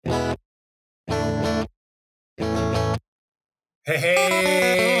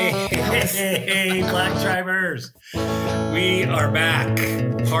Hey, Black Tribers. We are back.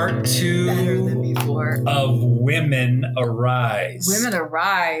 Part 2 Better than before. of Women Arise. Women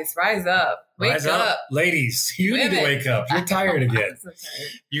arise. Rise up. Rise Wake up. Ladies, you need to Women. wake up. You're tired again. I'm so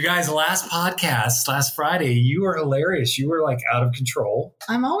tired. You guys, last Friday, you were hilarious. You were like out of control.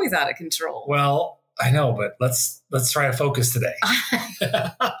 I'm always out of control. Well, I know, but let's try to focus today. You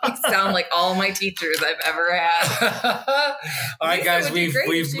sound like all my teachers I've ever had. All right, guys, we've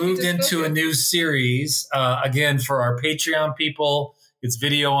moved into a new series. Again, for our Patreon people, it's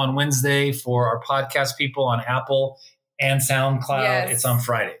video on Wednesday. For our podcast people on Apple and SoundCloud, Yes. It's on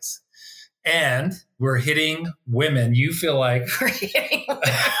Fridays. And we're hitting women. You feel like We're hitting women.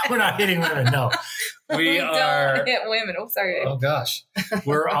 we're not hitting women. No, we are. Don't hit women. Oh, sorry. Oh gosh,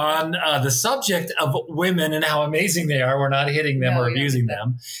 we're on the subject of women and how amazing they are. We're not hitting them or abusing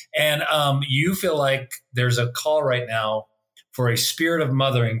them. And you feel like there's a call right now for a spirit of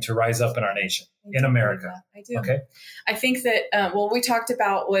mothering to rise up in our nation, in America. I do. Okay. I think that what we talked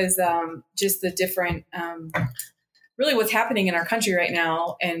about was just the different, really what's happening in our country right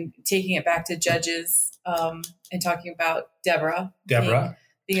now, and taking it back to Judges and talking about Deborah.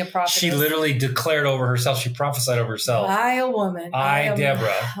 Being a prophet. She literally declared over herself. She prophesied over herself. I, a woman. I,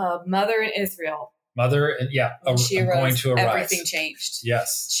 Deborah. A mother in Israel. Mother, yeah. When she I'm arose, going to arise. everything changed.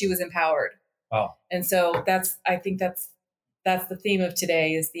 Yes. She was empowered. Wow. And so I think that's the theme of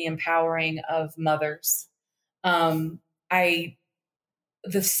today, is the empowering of mothers. The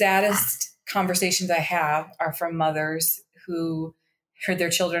saddest conversations I have are from mothers who heard their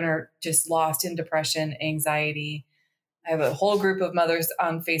children are just lost in depression, anxiety. I have a whole group of mothers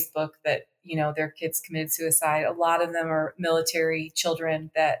on Facebook that, their kids committed suicide. A lot of them are military children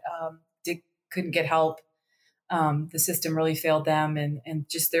that couldn't get help. The system really failed them, and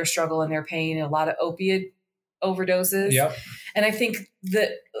just their struggle and their pain, and a lot of opiate overdoses. Yep. And I think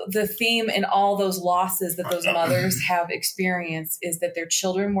the theme in all those losses that those mothers have experienced is that their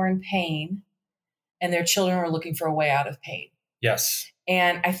children were in pain, and their children were looking for a way out of pain. Yes.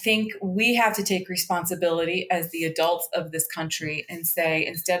 And I think we have to take responsibility as the adults of this country and say,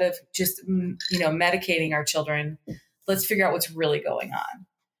 instead of just, medicating our children, let's figure out what's really going on.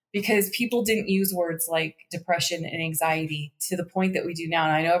 Because people didn't use words like depression and anxiety to the point that we do now.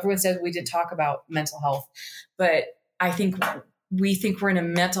 And I know everyone says we didn't talk about mental health, but I think we think we're in a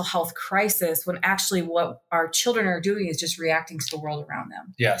mental health crisis when actually what our children are doing is just reacting to the world around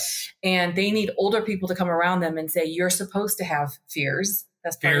them. Yes. And they need older people to come around them and say, you're supposed to have fears.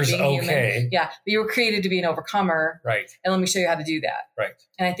 That's part fears, of being okay. human. Yeah. But you were created to be an overcomer. Right. And let me show you how to do that. Right.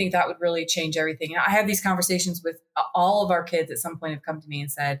 And I think that would really change everything. And I have these conversations with all of our kids at some point have come to me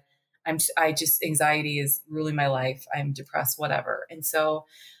and said, anxiety is ruling my life. I'm depressed, whatever. And so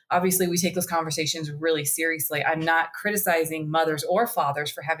obviously we take those conversations really seriously. I'm not criticizing mothers or fathers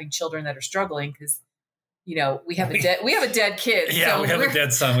for having children that are struggling, because, we have a dead kid. Yeah, so we have a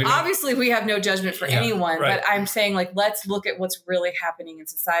dead son. Obviously we have no judgment for anyone, right. But I'm saying, let's look at what's really happening in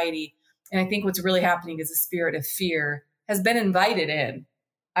society. And I think what's really happening is a spirit of fear has been invited in.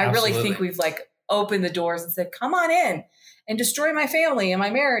 I Absolutely. really think we've opened the doors and said, come on in and destroy my family and my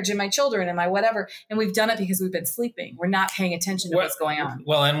marriage and my children and my whatever. And we've done it because we've been sleeping. We're not paying attention to what's going on.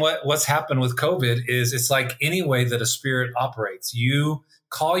 Well, and what's happened with COVID is it's like any way that a spirit operates. You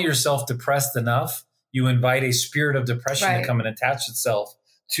call yourself depressed enough, you invite a spirit of depression to come and attach itself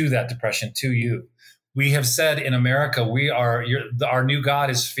to that depression, to you. We have said in America, our new God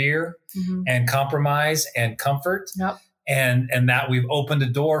is fear and compromise and comfort. Yep. And that we've opened a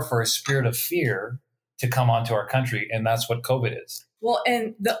door for a spirit of fear to come onto our country. And that's what COVID is. Well,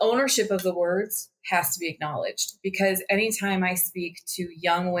 and the ownership of the words has to be acknowledged, because anytime I speak to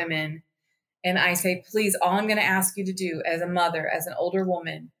young women and I say, please, all I'm going to ask you to do as a mother, as an older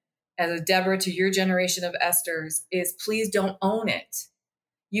woman, as a Deborah to your generation of Esthers, is please don't own it.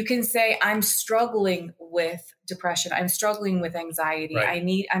 You can say, I'm struggling with depression. I'm struggling with anxiety.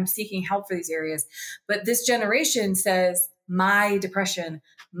 Right. I'm seeking help for these areas. But this generation says, my depression,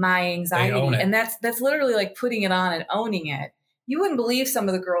 my anxiety. And that's literally like putting it on and owning it. You wouldn't believe some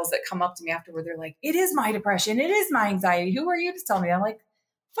of the girls that come up to me afterward. They're like, it is my depression. It is my anxiety. Who are you to tell me? I'm like,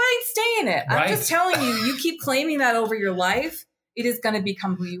 fine, stay in it. Right. I'm just telling you, you keep claiming that over your life, it is going to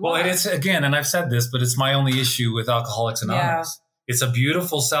become who you are. Well, it is, again, and I've said this, but it's my only issue with Alcoholics Anonymous. Yeah. It's a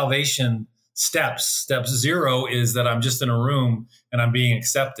beautiful salvation steps. Step 0 is that I'm just in a room and I'm being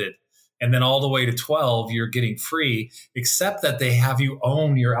accepted. And then all the way to 12, you're getting free, except that they have you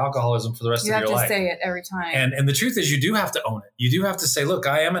own your alcoholism for the rest of your life. You have to say it every time. And the truth is, you do have to own it. You do have to say, look,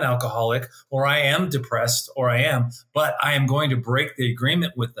 I am an alcoholic, or I am depressed, or I am, but I am going to break the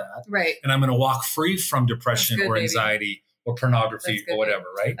agreement with that. Right. And I'm going to walk free from depression or anxiety or pornography or whatever,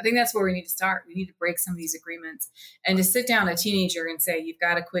 right? I think that's where we need to start. We need to break some of these agreements, and to sit down a teenager and say, you've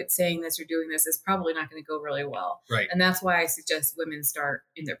got to quit saying this or doing this is probably not going to go really well. Right. And that's why I suggest women start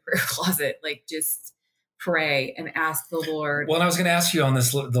in their prayer closet, like just pray and ask the Lord. Well, and I was going to ask you on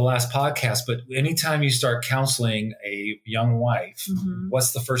the last podcast, but anytime you start counseling a young wife,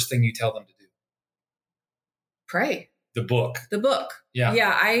 what's the first thing you tell them to do? Pray. The book. Yeah.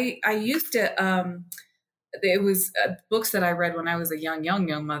 Yeah. I used to, it was books that I read when I was a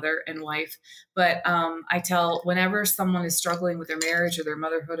young mother and wife. But I tell whenever someone is struggling with their marriage or their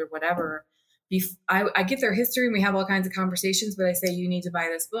motherhood or whatever, I get their history and we have all kinds of conversations, but I say, you need to buy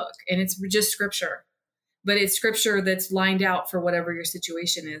this book. And it's just scripture. But it's scripture that's lined out for whatever your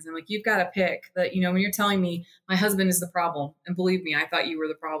situation is. And like, you've got to pick that, when you're telling me my husband is the problem, and believe me, I thought you were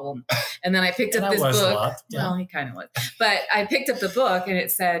the problem. And then I picked up this book. Well, he kind of was, but I picked up the book and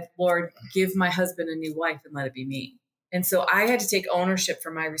it said, Lord, give my husband a new wife and let it be me. And so I had to take ownership for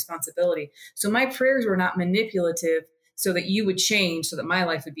my responsibility. So my prayers were not manipulative so that you would change, so that my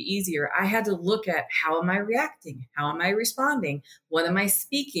life would be easier. I had to look at, how am I reacting? How am I responding? What am I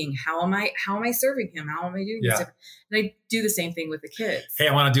speaking? How am I serving him? How am I doing this? And I do the same thing with the kids. Hey,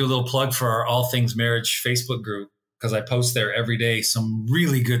 I want to do a little plug for our All Things Marriage Facebook group, because I post there every day some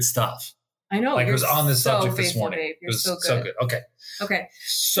really good stuff. I know. Like, it was on this subject this morning. Babe. You're so good. Okay.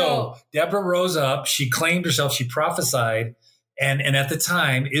 So Deborah rose up. She claimed herself. She prophesied. And at the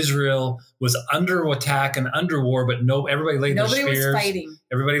time, Israel was under attack and under war, but everybody laid their spears. Nobody was fighting.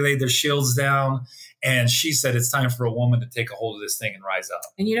 Everybody laid their shields down. And she said, it's time for a woman to take a hold of this thing and rise up.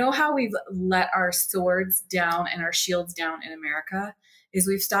 And you know how we've let our swords down and our shields down in America? Is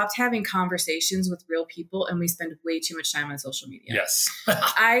we've stopped having conversations with real people and we spend way too much time on social media. Yes.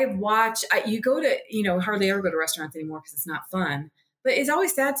 You go to, hardly ever go to restaurants anymore because it's not fun. But it's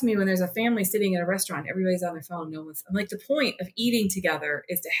always sad to me when there's a family sitting in a restaurant, everybody's on their phone. I'm like, the point of eating together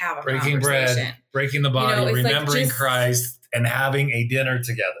is to have a breaking conversation. Bread, breaking the body, remembering Christ, and having a dinner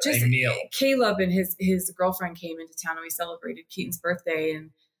together, a meal. Caleb and his girlfriend came into town and we celebrated Keaton's birthday.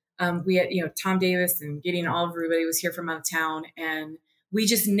 And we had, Tom Davis and Gideon Oliver, everybody was here from out of town. And we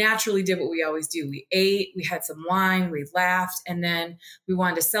just naturally did what we always do. We ate, we had some wine, we laughed, and then we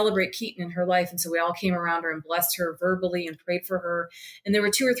wanted to celebrate Keaton and her life. And so we all came around her and blessed her verbally and prayed for her. And there were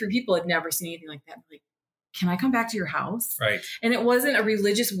 2 or 3 people who had never seen anything like that. Like, can I come back to your house? Right. And it wasn't a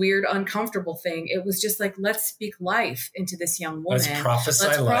religious, weird, uncomfortable thing. It was just like, let's speak life into this young woman. Let's prophesy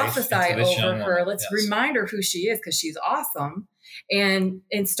over her. Let's remind her who she is, because she's awesome. And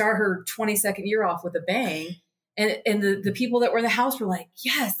start her 22nd year off with a bang. And the people that were in the house were like,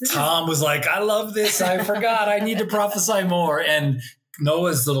 yes. Tom was like, I love this. I forgot. I need to prophesy more. And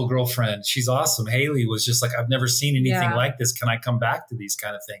Noah's little girlfriend, she's awesome. Haley was just like, I've never seen anything like this. Can I come back to these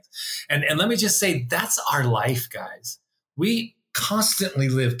kind of things? And let me just say, that's our life, guys. We constantly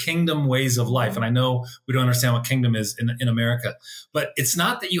live kingdom ways of life. And I know we don't understand what kingdom is in America, but it's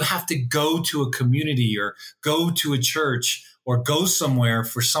not that you have to go to a community or go to a church or go somewhere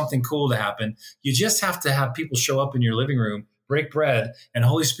for something cool to happen. You just have to have people show up in your living room, break bread, and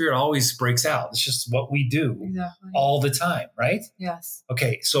Holy Spirit always breaks out. It's just what we do all the time, right? Yes.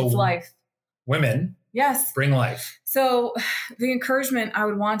 Okay, so it's life. Women, yes, bring life. So the encouragement I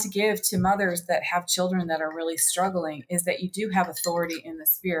would want to give to mothers that have children that are really struggling is that you do have authority in the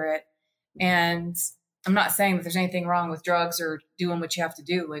Spirit. And I'm not saying that there's anything wrong with drugs or doing what you have to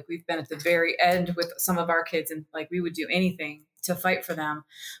do. Like, we've been at the very end with some of our kids, and like, we would do anything to fight for them,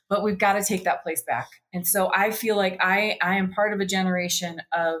 but we've got to take that place back. And so I feel like I am part of a generation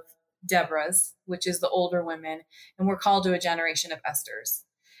of Deborahs, which is the older women, and we're called to a generation of Esthers.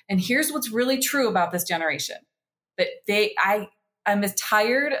 And here's what's really true about this generation, that I'm as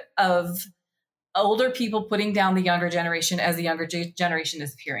tired of older people putting down the younger generation as the younger generation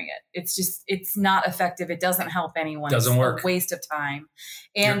is hearing it. It's not effective. It doesn't help anyone. Doesn't work. It's a waste of time.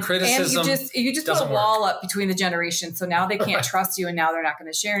 And your criticism, and you just put a wall up between the generations. So now they can't trust you, and now they're not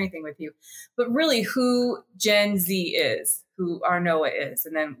going to share anything with you. But really, who Gen Z is, who our Noah is,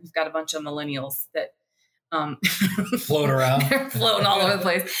 and then we've got a bunch of millennials that float around. They're floating all over the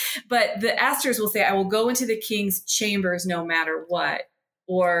place. But the Esthers will say, I will go into the king's chambers no matter what,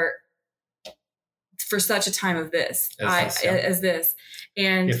 or for such a time of this, as this.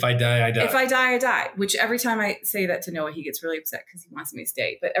 And if I die, I die. If I die, I die. Which every time I say that to Noah, he gets really upset because he wants me to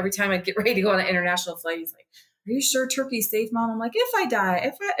stay. But every time I get ready to go on an international flight, he's like, are you sure Turkey's safe, Mom? I'm like, if I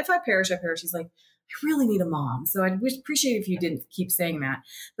die, if I perish, I perish. He's like, I really need a mom. So I'd appreciate if you didn't keep saying that.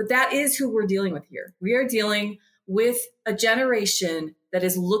 But that is who we're dealing with here. We are dealing with a generation that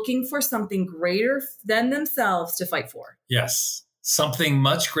is looking for something greater than themselves to fight for. Yes. something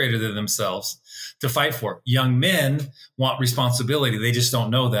much greater than themselves to fight for. Young men want responsibility. They just don't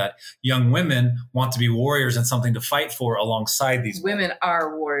know that. Young women want to be warriors and something to fight for alongside these women.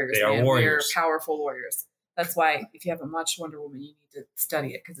 Are warriors. They are warriors. They're powerful warriors. That's why if you haven't watched Wonder Woman, you need to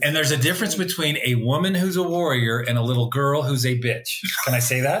study it. And there's a difference between a woman who's a warrior and a little girl who's a bitch. Can I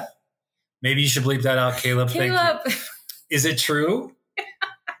say that? Maybe you should bleep that out, Caleb. Thank you. Is it true?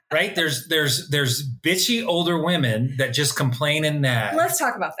 Right? There's bitchy older women that just complain and nag. Let's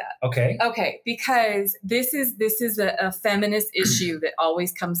talk about that. Okay. Because this is a feminist issue that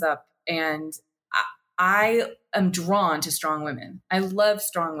always comes up, and I am drawn to strong women. I love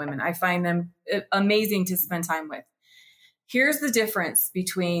strong women. I find them amazing to spend time with. Here's the difference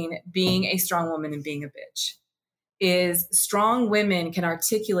between being a strong woman and being a bitch. Is strong women can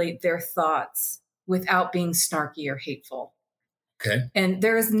articulate their thoughts without being snarky or hateful. Okay. And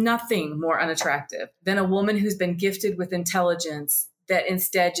there is nothing more unattractive than a woman who's been gifted with intelligence that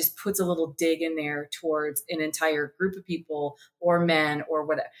instead just puts a little dig in there towards an entire group of people or men or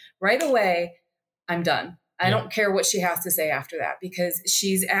whatever. Right away, I'm done. I don't care what she has to say after that because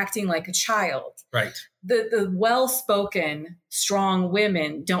she's acting like a child. Right. The well-spoken, strong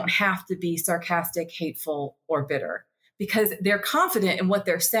women don't have to be sarcastic, hateful, or bitter because they're confident in what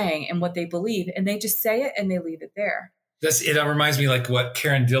they're saying and what they believe, and they just say it and they leave it there. It reminds me like what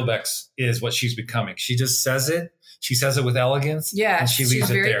Karen Dilbeck is, what she's becoming. She just says it. She says it with elegance. Yeah, and she's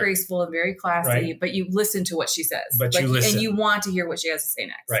very graceful and very classy, right? But you listen to what she says. But you listen. And you want to hear what she has to say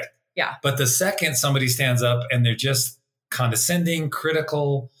next. Right. Yeah. But the second somebody stands up and they're just condescending,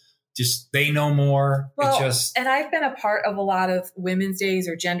 critical, just they know more. Well, and I've been a part of a lot of women's days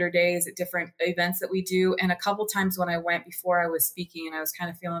or gender days at different events that we do. And a couple times when I went before I was speaking and I was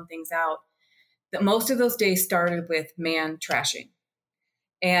kind of feeling things out, that most of those days started with man trashing.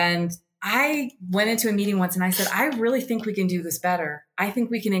 And I went into a meeting once and I said, I really think we can do this better. I think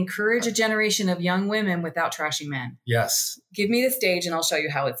we can encourage a generation of young women without trashing men. Yes. Give me the stage and I'll show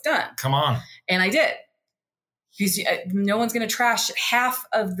you how it's done. Come on. And I did. No one's going to trash half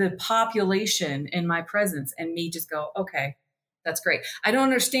of the population in my presence and me just go, okay, that's great. I don't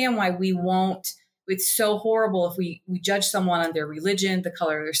understand why we won't. It's so horrible if we judge someone on their religion, the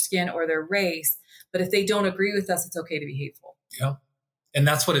color of their skin, or their race. But if they don't agree with us, it's okay to be hateful. Yeah. And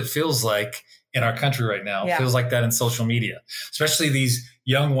that's what it feels like in our country right now. Yeah. It feels like that in social media, especially these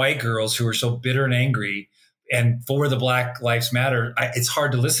young white girls who are so bitter and angry and for the Black Lives Matter. It's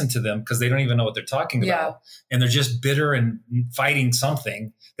hard to listen to them because they don't even know what they're talking about. And they're just bitter and fighting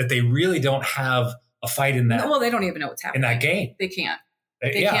something that they really don't have a fight in that. Well, they don't even know what's happening. In that game. They can't.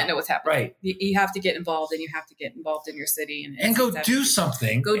 They can't know what's happening. Right. You have to get involved, and you have to get involved in your city. And go do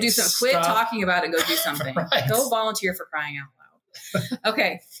something. Go do something. Quit talking about it. Go do something. Right. Go volunteer for crying out loud.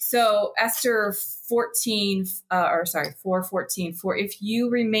 Okay. So Esther 4:14, for if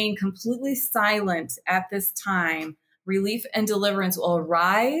you remain completely silent at this time, relief and deliverance will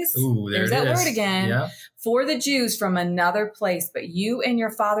arise. Ooh, there's that word again. For the Jews from another place, but you and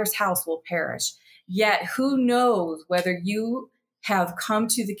your father's house will perish. Yet who knows whether you have come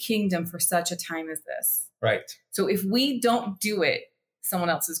to the kingdom for such a time as this. Right. So if we don't do it, someone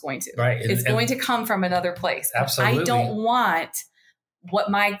else is going to. Right. It's going to come from another place. Absolutely. I don't want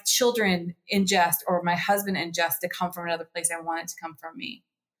what my children ingest or my husband ingests to come from another place. I want it to come from me.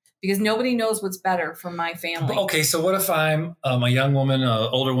 Because nobody knows what's better for my family. Okay, so what if I'm a young woman, an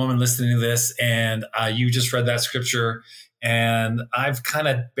older woman listening to this, and you just read that scripture, and I've kind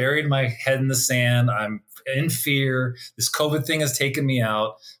of buried my head in the sand. I'm in fear. This COVID thing has taken me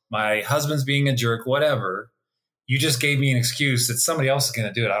out. My husband's being a jerk, whatever. You just gave me an excuse that somebody else is going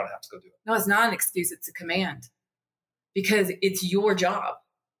to do it. I don't have to go do it. No, it's not an excuse. It's a command. Because it's your job.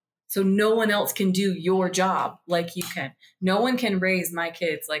 So no one else can do your job like you can. No one can raise my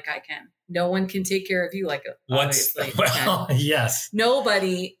kids like I can. No one can take care of you like yes.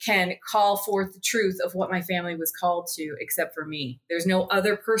 Nobody can call forth the truth of what my family was called to except for me. There's no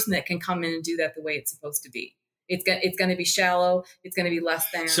other person that can come in and do that the way it's supposed to be. It's going to be shallow. It's going to be less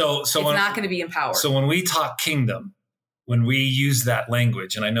than. So it's not going to be empowered. So when we talk kingdom, when we use that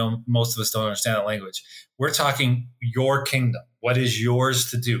language, and I know most of us don't understand that language, we're talking your kingdom. What is yours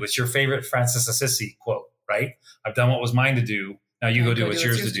to do? It's your favorite Francis Assisi quote, right? I've done what was mine to do. Now you go do what's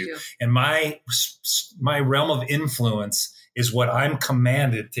yours to do. And my realm of influence is what I'm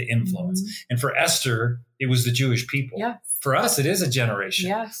commanded to influence. Mm-hmm. And for Esther, it was the Jewish people. Yes. For us, it is a generation.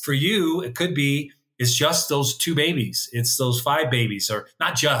 Yes. For you, it could be, it's just those 2 babies. It's those 5 babies, or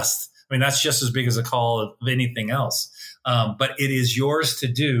not just. I mean, that's just as big as a call of anything else. But it is yours to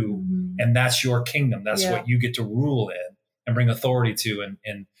do, mm-hmm. and that's your kingdom. That's what you get to rule in and bring authority to,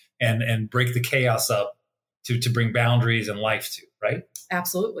 and break the chaos up to bring boundaries and life to. right?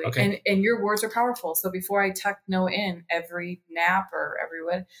 Absolutely. Okay. And your words are powerful. So before I tuck Noah in every nap or every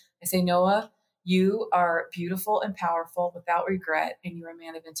what, I say, Noah, you are beautiful and powerful without regret. And you're a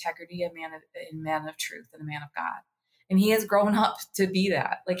man of integrity, a man of truth, and a man of God. And he has grown up to be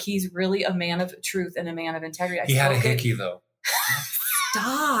that. Like, he's really a man of truth and a man of integrity. He had a hickey though.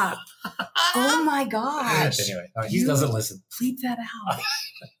 Stop. Oh my gosh. Anyway, he doesn't listen. Bleep that out.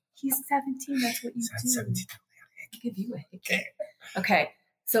 He's 17. That's what you do. 17. I'll give you a hickey. Okay.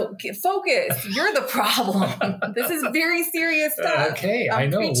 So focus. You're the problem. This is very serious stuff. Okay. I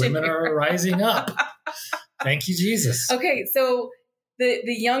know. Women are rising up. Thank you, Jesus. Okay. So the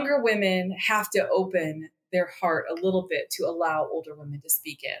younger women have to open their heart a little bit to allow older women to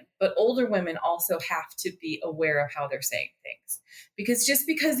speak in. But older women also have to be aware of how they're saying things. Because just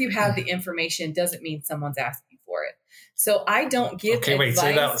because you have the information doesn't mean someone's asking for it. So I don't give advice.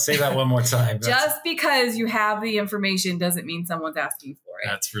 Wait, say that one more time. Just because you have the information doesn't mean someone's asking for it.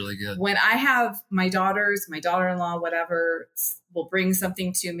 That's really good. When I have my daughters, my daughter-in-law, whatever, will bring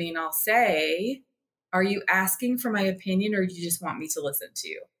something to me and I'll say, are you asking for my opinion or do you just want me to listen to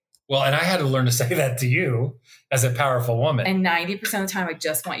you? Well, and I had to learn to say that to you as a powerful woman. And 90% of the time, I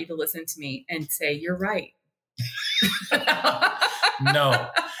just want you to listen to me and say, you're right. No,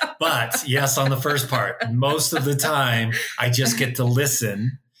 but yes, on the first part, most of the time, I just get to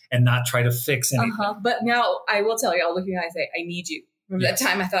listen and not try to fix anything. But now I will tell you, I'll look at you and I say, I need you. Remember that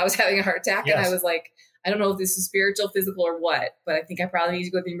time I thought I was having a heart attack and I was like, I don't know if this is spiritual, physical, or what, but I think I probably need to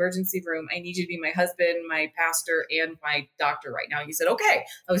go to the emergency room. I need you to be my husband, my pastor, and my doctor right now. You said, okay.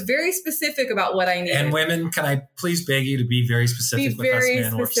 I was very specific about what I needed. And women, can I please beg you to be very specific with us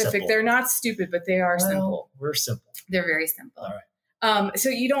men? We're simple. They're not stupid, but they are simple. We're simple. They're very simple. All right. So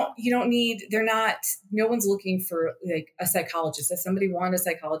you don't need, no one's looking for like a psychologist. If somebody wanted a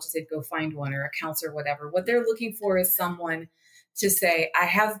psychologist, they'd go find one, or a counselor, whatever. What they're looking for is someone to say, I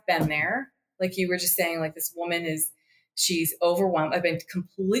have been there. Like you were just saying, like this woman she's overwhelmed. I've been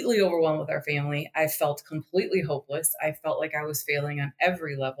completely overwhelmed with our family. I felt completely hopeless. I felt like I was failing on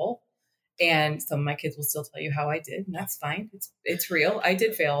every level. And some of my kids will still tell you how I did, and that's fine. It's real. I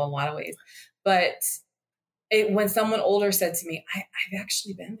did fail in a lot of ways. But when someone older said to me, I've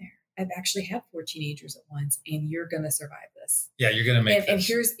actually been there. I've actually had 4 teenagers at once, and you're going to survive this. Yeah, you're going to make this.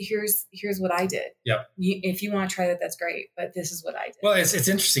 And here's what I did. Yep. If you want to try that, that's great. But this is what I did. Well, it's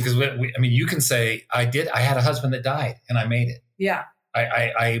interesting because you can say I had a husband that died and I made it. Yeah.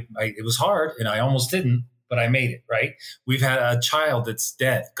 It was hard and I almost didn't, but I made it. Right. We've had a child that's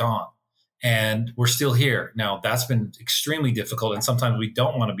dead, gone, and we're still here. Now that's been extremely difficult. And sometimes we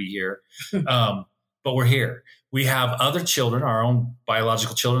don't want to be here. But we're here. We have other children, our own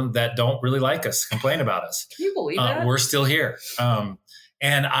biological children, that don't really like us, complain about us. Can you believe that? We're still here.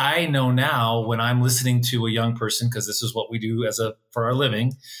 And I know now when I'm listening to a young person, because this is what we do for our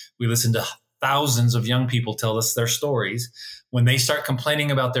living, we listen to thousands of young people tell us their stories. When they start complaining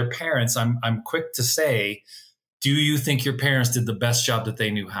about their parents, I'm quick to say, do you think your parents did the best job that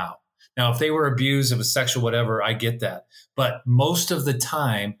they knew how? Now, if they were abused, it was sexual, whatever, I get that. But most of the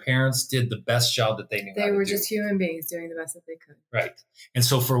time, parents did the best job that they knew how to do. They were just human beings doing the best that they could. Right. And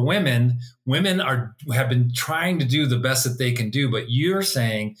so for women have been trying to do the best that they can do. But you're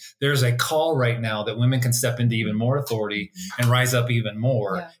saying there's a call right now that women can step into even more authority and rise up even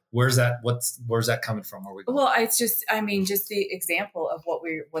more. Yeah. Where's that coming from? Where we going? Well, it's just the example of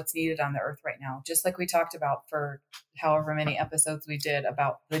what's needed on the earth right now. Just like we talked about for however many episodes we did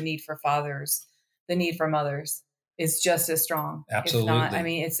about the need for fathers, the need for mothers is just as strong. Absolutely.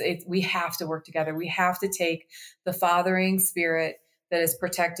 If not, we have to work together. We have to take the fathering spirit that is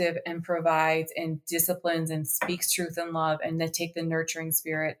protective and provides and disciplines and speaks truth and love, and then take the nurturing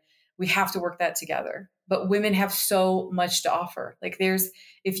spirit. We have to work that together. But women have so much to offer. Like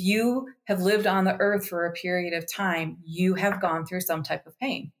if you have lived on the earth for a period of time, you have gone through some type of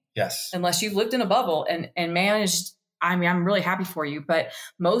pain. Yes. Unless you've lived in a bubble and managed. I'm really happy for you. But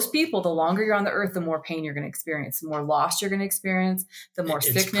most people, the longer you're on the earth, the more pain you're going to experience, the more loss you're going to experience, the more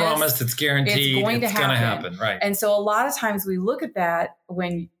sickness. It's promised, it's guaranteed, it's going to happen. Right. And so a lot of times we look at that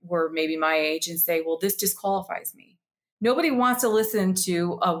when we're maybe my age and say, well, this disqualifies me. Nobody wants to listen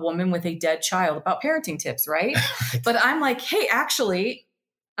to a woman with a dead child about parenting tips, right? But I'm like, hey, actually,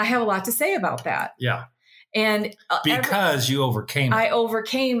 I have a lot to say about that. Yeah. And because you overcame it. I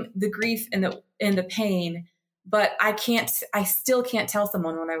overcame the grief and the pain, but I still can't tell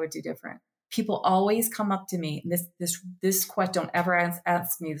someone what I would do different. People always come up to me. And this question, don't ever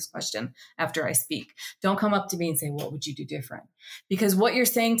ask me this question after I speak. Don't come up to me and say, what would you do different? Because what you're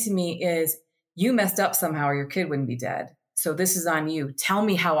saying to me is, you messed up somehow or your kid wouldn't be dead. So this is on you. Tell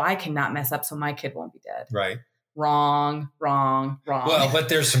me how I cannot mess up so my kid won't be dead. Right. Wrong. Well, but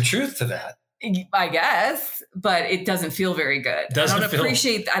there's some truth to that. I guess, but it doesn't feel very good. I don't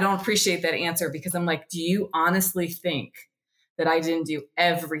appreciate that answer, because I'm like, do you honestly think that I didn't do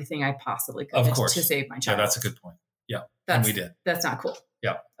everything I possibly could to save my child? Yeah, that's a good point. Yeah. And we did. That's not cool.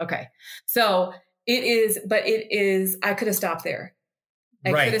 Yeah. Okay. So it is, I could have stopped there.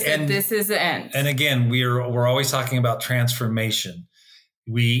 I could have said, this is the end. And again, we're always talking about transformation.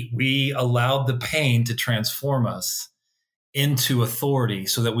 We allowed the pain to transform us into authority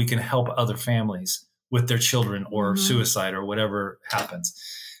so that we can help other families with their children or suicide or whatever happens.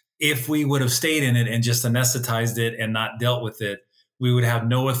 If we would have stayed in it and just anesthetized it and not dealt with it, we would have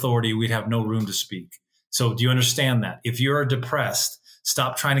no authority. We'd have no room to speak. So do you understand that? If you're depressed,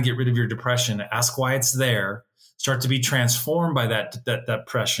 stop trying to get rid of your depression. Ask why it's there. Start to be transformed by that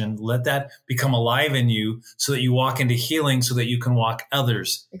depression. Let that become alive in you so that you walk into healing, so that you can walk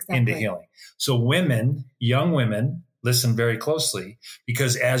others into healing. So women, young women, listen very closely,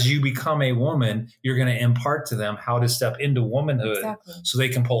 because as you become a woman, you're going to impart to them how to step into womanhood so they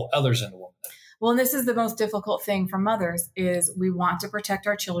can pull others into womanhood. Well, and this is the most difficult thing for mothers is we want to protect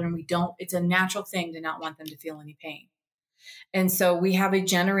our children. It's a natural thing to not want them to feel any pain. And so we have a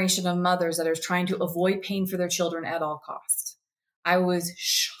generation of mothers that are trying to avoid pain for their children at all costs. I was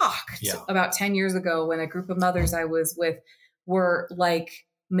shocked about 10 years ago when a group of mothers I was with were like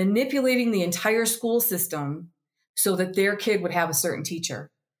manipulating the entire school system so that their kid would have a certain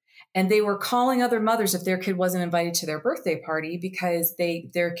teacher. And they were calling other mothers if their kid wasn't invited to their birthday party because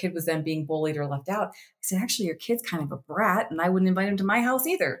their kid was then being bullied or left out. I said, actually, your kid's kind of a brat, and I wouldn't invite him to my house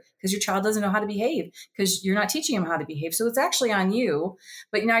either because your child doesn't know how to behave because you're not teaching him how to behave. So it's actually on you.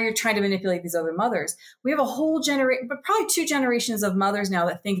 But now you're trying to manipulate these other mothers. We have a whole generation, but probably 2 generations of mothers now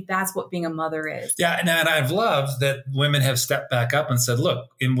that think that's what being a mother is. Yeah, and I've loved that women have stepped back up and said, look,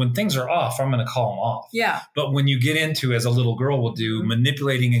 and when things are off, I'm going to call them off. Yeah. But when you get into, as a little girl will do,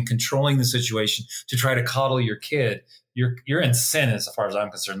 manipulating and controlling the situation to try to coddle your kid, you're in sin as far as I'm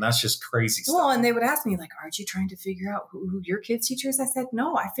concerned. That's just crazy stuff. Well, and they would ask me, like, aren't you trying to figure out who your kid's teacher is? I said,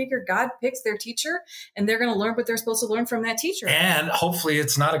 no, I figure God picks their teacher and they're going to learn what they're supposed to learn from that teacher. And hopefully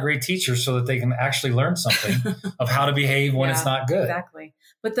it's not a great teacher so that they can actually learn something of how to behave when it's not good. Exactly.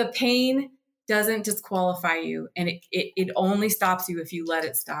 But the pain doesn't disqualify you, and it only stops you if you let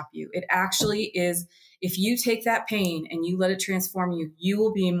it stop you. It actually is, if you take that pain and you let it transform you, you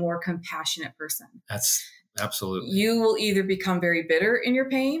will be a more compassionate person. That's absolutely. You will either become very bitter in your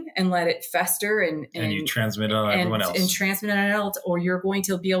pain and let it fester and you transmit it on everyone else. And transmit it on everyone else, or you're going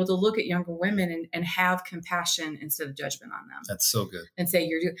to be able to look at younger women and have compassion instead of judgment on them. That's so good. And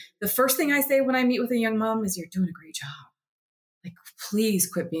say, the first thing I say when I meet with a young mom is, you're doing a great job. Like, please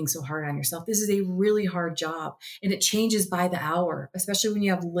quit being so hard on yourself. This is a really hard job, and it changes by the hour, especially when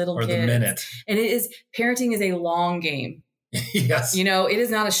you have little kids. Or the minute. And parenting is a long game. Yes. It is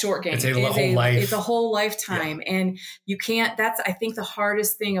not a short game. It's a whole life. It's a whole lifetime. Yeah. And you can't, I think the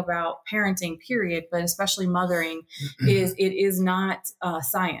hardest thing about parenting, period, but especially mothering, is it is not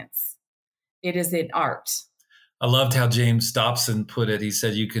science. It is an art. I loved how James Dobson put it. He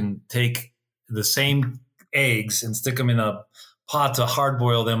said, you can take the same eggs and stick them in a pot to hard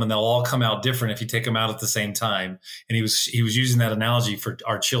boil them, and they'll all come out different if you take them out at the same time. And he was using that analogy for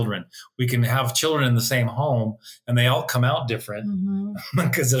our children. We can have children in the same home and they all come out different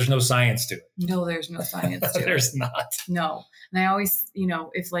because there's no science to it. No, there's no science to it. There's not. No. And I always,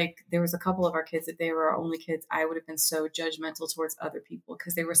 if like there was a couple of our kids that they were our only kids, I would have been so judgmental towards other people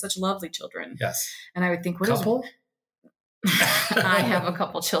because they were such lovely children. Yes. And I would think, couple? I have a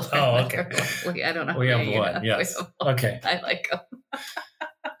couple children. Oh, okay. I don't know. We have one. Yes. Okay. I like them.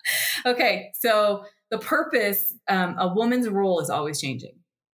 Okay. So the purpose, a woman's role is always changing,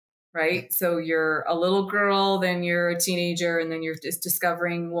 right? So you're a little girl, then you're a teenager, and then you're just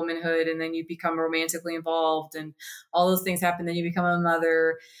discovering womanhood, and then you become romantically involved, and all those things happen. Then you become a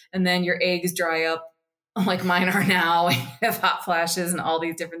mother, and then your eggs dry up, like mine are now, and you have hot flashes and all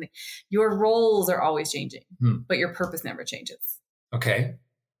these different things. Your roles are always changing, but your purpose never changes. Okay.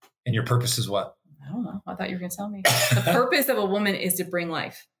 And your purpose is what? I don't know. I thought you were going to tell me. The purpose of a woman is to bring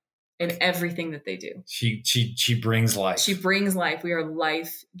life in everything that they do. She brings life. She brings life. We are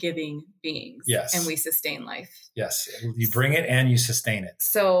life-giving beings. Yes. And we sustain life. Yes. You bring it and you sustain it.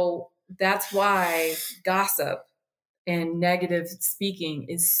 So that's why gossip and negative speaking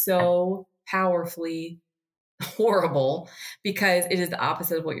is so powerfully horrible, because it is the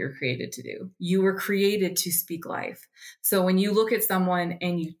opposite of what you're created to do. You were created to speak life. So when you look at someone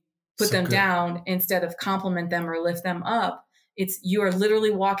and you put them down instead of compliment them or lift them up, you are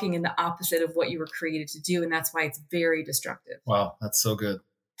literally walking in the opposite of what you were created to do. And that's why it's very destructive. Wow. That's so good.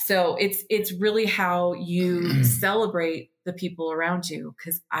 So it's really how you celebrate the people around you.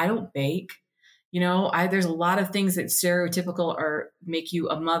 Cause I don't bake, there's a lot of things that stereotypical or make you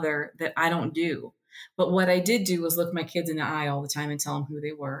a mother that I don't do. But what I did do was look my kids in the eye all the time and tell them who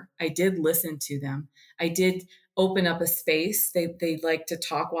they were. I did listen to them. I did open up a space. They liked to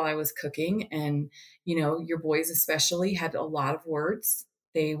talk while I was cooking. And, your boys especially had a lot of words.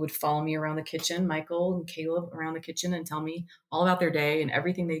 They would follow me around the kitchen, Michael and Caleb around the kitchen, and tell me all about their day and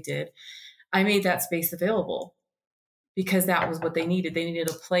everything they did. I made that space available because that was what they needed. They needed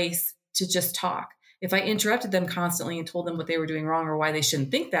a place to just talk. If I interrupted them constantly and told them what they were doing wrong or why they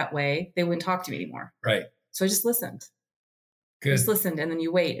shouldn't think that way, they wouldn't talk to me anymore. Right. So I just listened. Good. Just listened, and then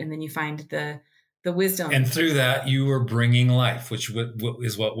you wait, and then you find the wisdom. And through that, you were bringing life, which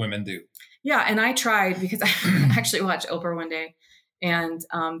is what women do. Yeah, and I tried because I actually watched Oprah one day, and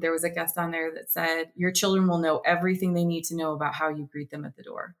there was a guest on there that said, your children will know everything they need to know about how you greet them at the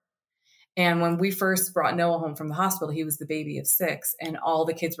door. And when we first brought Noah home from the hospital, he was the baby of 6, and all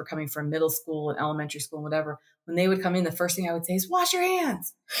the kids were coming from middle school and elementary school and whatever. When they would come in, the first thing I would say is, wash your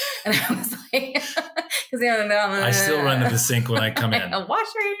hands. And I was like, because they don't know. I still run to the sink when I come in. Wash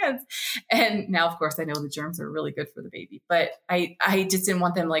your hands. And now, of course, I know the germs are really good for the baby, but I just didn't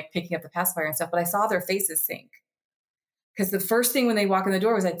want them like picking up the pacifier and stuff, but I saw their faces sink. Because the first thing when they walk in the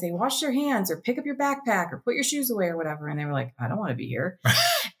door was I'd say, wash your hands or pick up your backpack or put your shoes away or whatever. And they were like, I don't want to be here.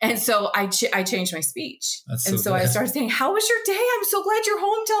 And so I changed my speech. So I started saying, how was your day? I'm so glad you're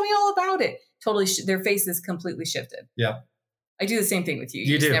home. Tell me all about it. Totally. Their faces completely shifted. Yeah. I do the same thing with you.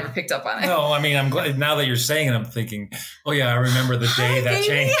 You just never picked up on it. No, I mean, I'm glad now that you're saying it, I'm thinking, oh yeah, I remember the day that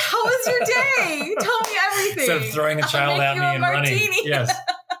changed. How was your day? Tell me everything. Instead of throwing a child at me and running. Yes.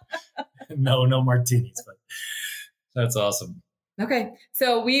 No martinis, but that's awesome. Okay.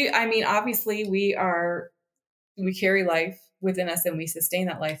 So obviously we carry life within us and we sustain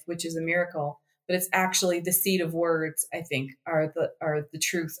that life, which is a miracle, but it's actually the seed of words, I think, are the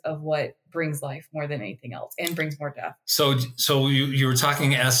truth of what brings life more than anything else and brings more death. So you were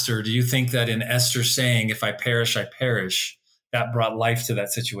talking Esther. Do you think that in Esther saying, if I perish, I perish, that brought life to that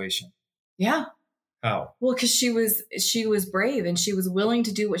situation? Yeah. How? Well, because she was brave and she was willing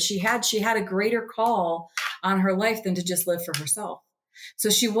to do what she had. She had a greater call on her life than to just live for herself. So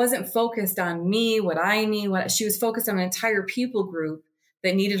she wasn't focused on me, what I need, she was focused on an entire people group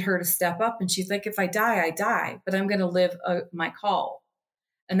that needed her to step up. And she's like, if I die, I die, but I'm going to live my call.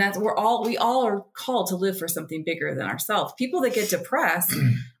 And that's we all are called to live for something bigger than ourselves. People that get depressed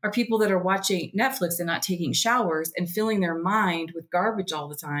are people that are watching Netflix and not taking showers and filling their mind with garbage all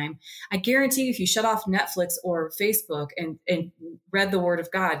the time. I guarantee if you shut off Netflix or Facebook and read the word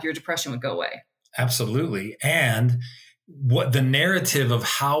of God, your depression would go away. Absolutely. And what the narrative of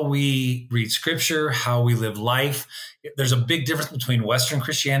how we read scripture, how we live life, there's a big difference between Western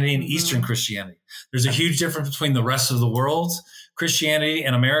Christianity and Eastern Christianity. There's a huge difference between the rest of the world's Christianity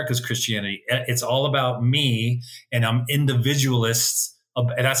and America's Christianity. It's all about me, and I'm individualist.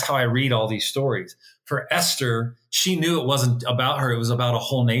 And that's how I read all these stories. For Esther, she knew it wasn't about her. It was about a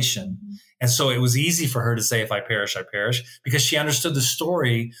whole nation. Mm-hmm. And so it was easy for her to say, if I perish, I perish, because she understood the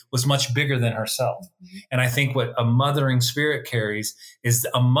story was much bigger than herself. Mm-hmm. And I think what a mothering spirit carries is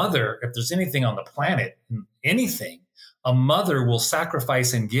a mother, if there's anything on the planet, anything, a mother will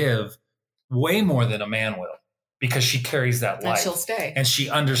sacrifice and give way more than a man will, because she carries that life. And she'll stay. And she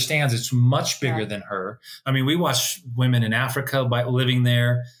understands it's much bigger than her. I mean, we watch women in Africa by living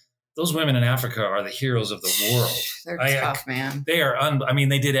there. Those women in Africa are the heroes of the world. They're tough, man. They are.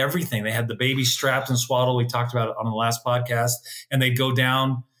 They did everything. They had the baby strapped and swaddled. We talked about it on the last podcast. And they'd go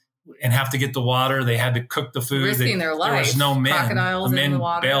down and have to get the water. They had to cook the food. Risking their life. There was no men. Crocodiles the men in the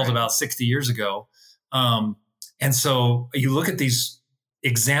water. bailed about 60 years ago. And so you look at these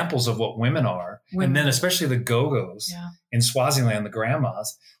examples of what women are, and then especially the go-go's in Swaziland, the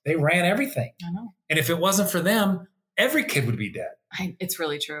grandmas, they ran everything. I know. And if it wasn't for them, every kid would be dead. It's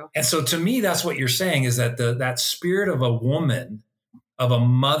really true. And so to me, that's what you're saying, is that that spirit of a woman, of a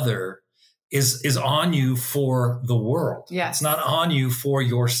mother, is on you for the world. Yes. It's not on you for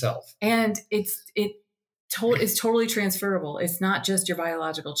yourself. And it's totally transferable. It's not just your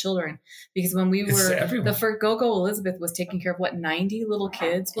biological children, because when we were, the first Gogo Elizabeth was taking care of 90 little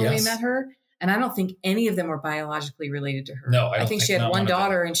kids when we met her. And I don't think any of them were biologically related to her. No, I think she had one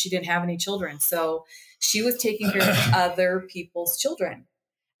daughter and she didn't have any children. So she was taking care of other people's children.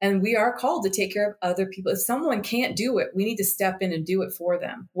 And we are called to take care of other people. If someone can't do it, we need to step in and do it for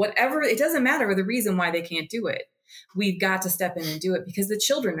them. Whatever, it doesn't matter the reason why they can't do it. We've got to step in and do it, because the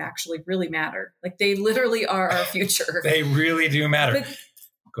children actually really matter. Like, they literally are our future. They really do matter.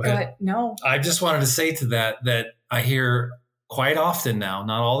 Go ahead. No. I just wanted to say to that I hear quite often now,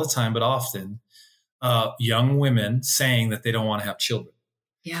 not all the time, but often, young women saying that they don't want to have children.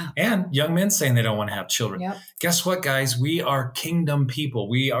 Yeah. And young men saying they don't want to have children. Yep. Guess what, guys? We are kingdom people.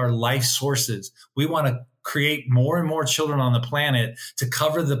 We are life sources. We want to create more and more children on the planet to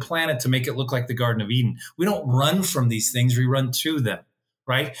cover the planet to make it look like the Garden of Eden. We don't run from these things. We run to them,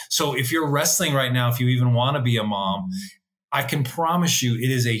 right? So if you're wrestling right now, if you even want to be a mom, I can promise you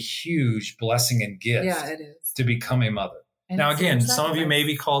it is a huge blessing and gift it is. to become a mother. And now, again, some of you may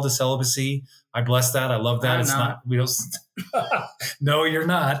be called to celibacy. I bless that. I love that. We don't. No, you're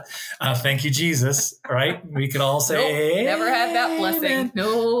not. Thank you, Jesus. Right? We could all say, nope, hey, never had that blessing.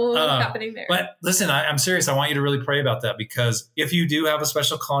 No happening there. But listen, I'm serious. I want you to really pray about that, because if you do have a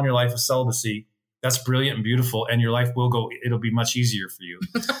special call in your life of celibacy, that's brilliant and beautiful, and your life it'll be much easier for you.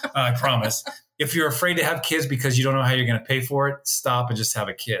 I promise. If you're afraid to have kids because you don't know how you're going to pay for it, stop and just have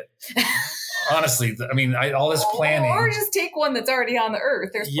a kid. Honestly, I mean, all this planning. Or just take one that's already on the earth.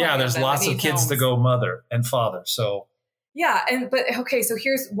 There's lots of kids to go mother and father. So so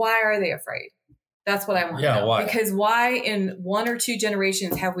here's why are they afraid? That's what I want to know. Why? Because why in 1 or 2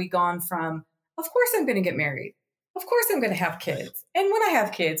 generations have we gone from, of course I'm going to get married. Of course I'm going to have kids. And when I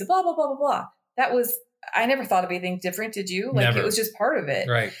have kids, blah, blah, blah, blah, blah. I never thought of anything different. Did you? Like, it was just part of it.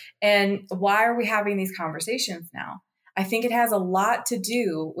 Right. And why are we having these conversations now? I think it has a lot to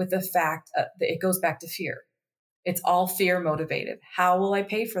do with the fact that it goes back to fear. It's all fear motivated. How will I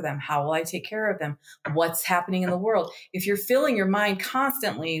pay for them? How will I take care of them? What's happening in the world? If you're filling your mind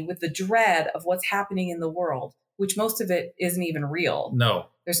constantly with the dread of what's happening in the world, which most of it isn't even real. No.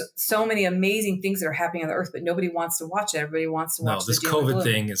 There's so many amazing things that are happening on the earth, but nobody wants to watch it. Everybody wants to watch this COVID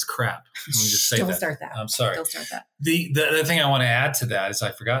thing is crap. Let me just say Don't start that. I'm sorry. Don't start that. The other thing I want to add to that is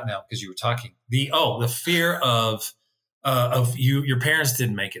I forgot now because you were talking. The fear of your parents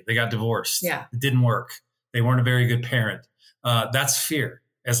didn't make it. They got divorced. Yeah. It didn't work. They weren't a very good parent. That's fear.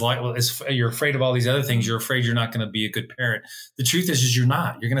 As you're afraid of all these other things, you're afraid you're not going to be a good parent. The truth is you're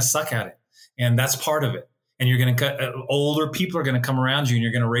not. You're going to suck at it. And that's part of it. And you're going to older people are going to come around you, and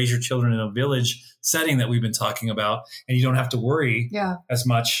you're going to raise your children in a village setting that we've been talking about. And you don't have to worry as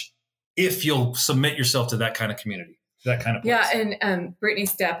much if you'll submit yourself to that kind of community, that kind of place. Yeah. And Brittany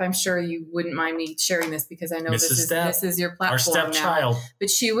Stepp, I'm sure you wouldn't mind me sharing this because I know this is your platform. Our stepchild.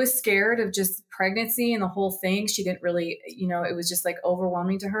 But she was scared of just pregnancy and the whole thing. She didn't really, it was just like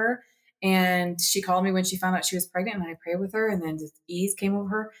overwhelming to her. And she called me when she found out she was pregnant, and I prayed with her, and then just ease came over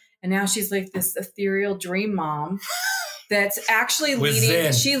her. And now she's like this ethereal dream mom that's actually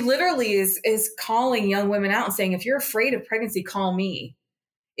leading. She literally is calling young women out and saying, if you're afraid of pregnancy, call me.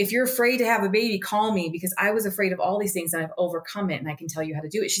 If you're afraid to have a baby, call me, because I was afraid of all these things and I've overcome it, and I can tell you how to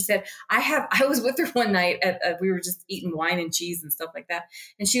do it. She said, I was with her one night we were just eating wine and cheese and stuff like that.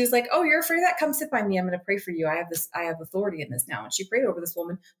 And she was like, oh, you're afraid of that? Come sit by me. I'm going to pray for you. I have authority in this now. And she prayed over this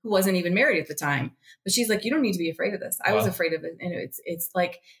woman who wasn't even married at the time. But she's like, you don't need to be afraid of this. I was afraid of it. And it's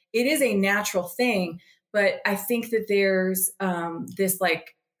like, it is a natural thing. But I think that there's this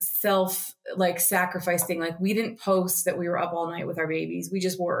sacrifice thing. Like, we didn't post that we were up all night with our babies. We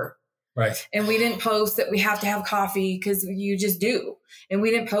just were. Right. And we didn't post that we have to have coffee because you just do. And we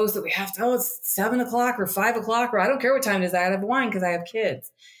didn't post that we have to, it's 7 o'clock or 5 o'clock, or I don't care what time it is. I have wine because I have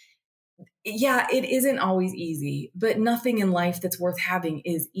kids. Yeah, it isn't always easy, but nothing in life that's worth having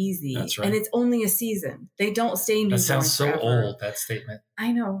is easy. That's right. And it's only a season. They don't stay newborn. That sounds so forever. old, that statement.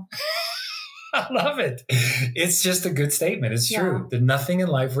 I know. I love it. It's just a good statement. It's true. That nothing in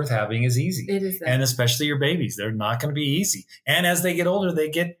life worth having is easy. It is that. And especially your babies. They're not going to be easy. And as they get older, they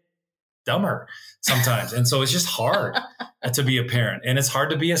get dumber sometimes. And so it's just hard to be a parent. And it's hard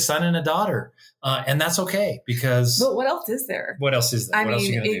to be a son and a daughter. And that's okay, because... But what else is there? What else is there? I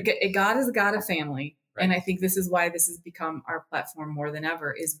mean, God is a God of family. Right. And I think this is why this has become our platform more than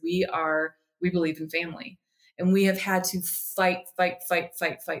ever, is we believe in family. And we have had to fight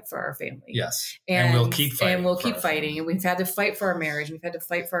for our family. Yes. And we'll keep fighting. And we'll keep fighting. And we've had to fight for our marriage. We've had to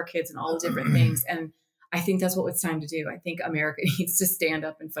fight for our kids and all the different things. And I think that's what it's time to do. I think America needs to stand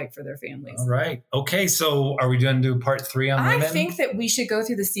up and fight for their families. All right. Okay. So are we going to do part 3 on women? I think that we should go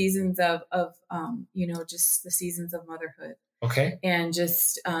through the seasons of just the seasons of motherhood. Okay. And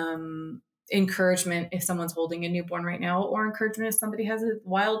just encouragement if someone's holding a newborn right now, or encouragement if somebody has a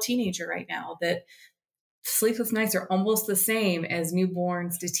wild teenager right now, that sleepless nights are almost the same as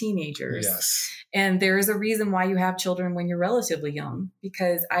newborns to teenagers. Yes. And there is a reason why you have children when you're relatively young,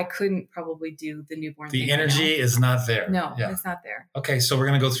 because I couldn't probably do the newborn thing. The energy is not there. No, it's not there. Okay. So we're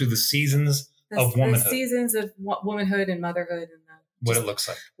going to go through the seasons of womanhood. The seasons of womanhood and motherhood, and what it looks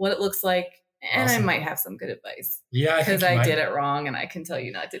like. What it looks like. And awesome. I might have some good advice. Yeah, because I did it wrong and I can tell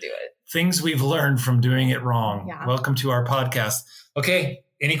you not to do it. Things we've learned from doing it wrong. Yeah. Welcome to our podcast. Okay.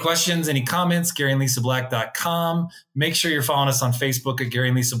 Any questions, any comments, GaryandLisaBlack.com. Make sure you're following us on Facebook at Gary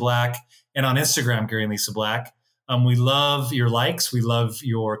and Lisa Black and on Instagram, Gary and Lisa Black. We love your likes. We love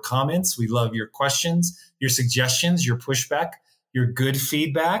your comments. We love your questions, your suggestions, your pushback, your good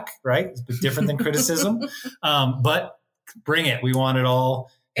feedback, right? It's a bit different than criticism, but bring it. We want it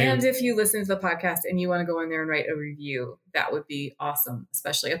all. And if you listen to the podcast and you want to go in there and write a review, that would be awesome,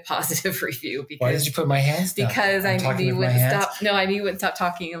 especially a positive review. Because, why did you put my hands down? Because I knew you wouldn't stop. No, I knew you wouldn't stop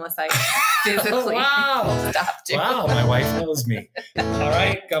talking unless I physically stopped you. Wow, my wife knows me. All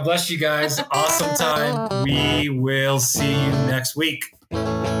right. God bless you guys. Awesome time. We will see you next week.